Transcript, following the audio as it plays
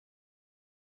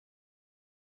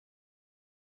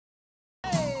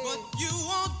you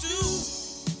won't do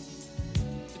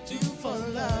for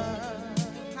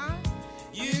love. Huh?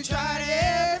 You tried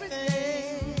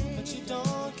everything, but you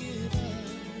don't give up.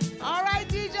 All right,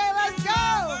 DJ, let's go.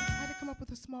 I had to come up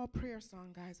with a small prayer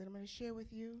song, guys, that I'm going to share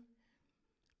with you.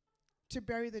 To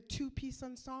bury the two-piece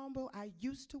ensemble I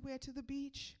used to wear to the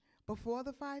beach before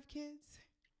the 5 kids.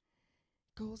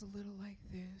 Goes a little like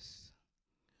this.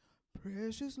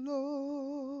 Precious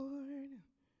Lord,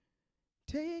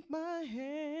 take my hand,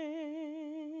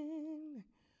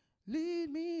 lead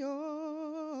me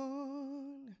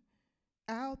on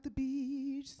out the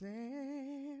beach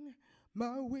sand.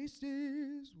 My waist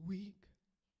is weak,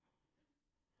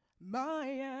 my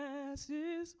ass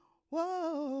is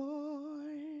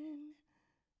worn.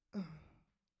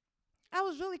 I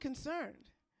was really concerned.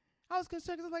 I was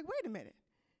concerned because I was like, wait a minute.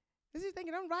 Is he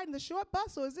thinking I'm riding the short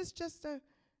bus, or is this just a,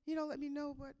 let me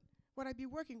know what I'd be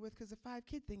working with, because the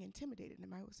 5-kid thing intimidated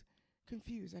him. I was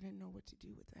confused. I didn't know what to do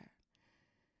with that.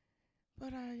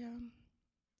 But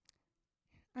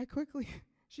I quickly,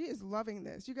 she is loving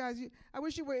this. You guys, I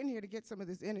wish you were in here to get some of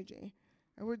this energy.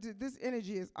 This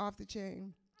energy is off the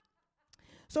chain.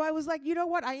 So I was like, you know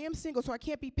what? I am single, so I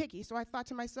can't be picky. So I thought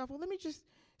to myself, well, let me just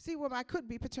see what I could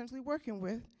be potentially working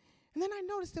with. And then I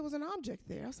noticed there was an object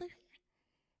there. I was like,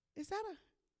 is that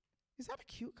a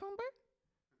cucumber?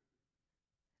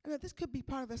 I mean, this could be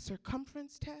part of the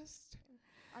circumference test.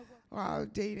 Wow,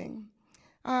 dating.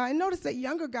 I noticed that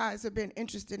younger guys have been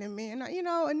interested in me, and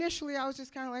initially I was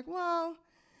just kind of like, well,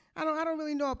 I don't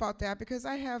really know about that, because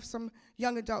I have some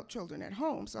young adult children at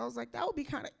home. So I was like, that would be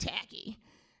kind of tacky,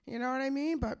 you know what I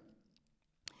mean? But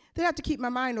they have to keep my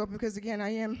mind open, because again, I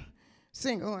am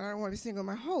single, and I don't want to be single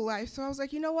my whole life. So I was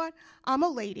like, you know what? I'm a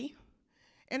lady,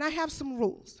 and I have some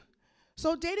rules.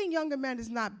 So dating younger men is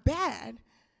not bad.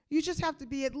 You just have to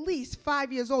be at least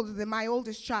 5 years older than my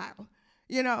oldest child.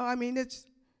 I mean,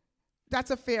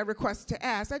 that's a fair request to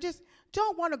ask. I just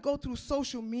don't want to go through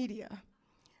social media,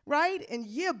 right, and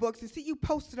yearbooks and see you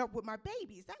posted up with my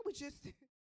babies. That would just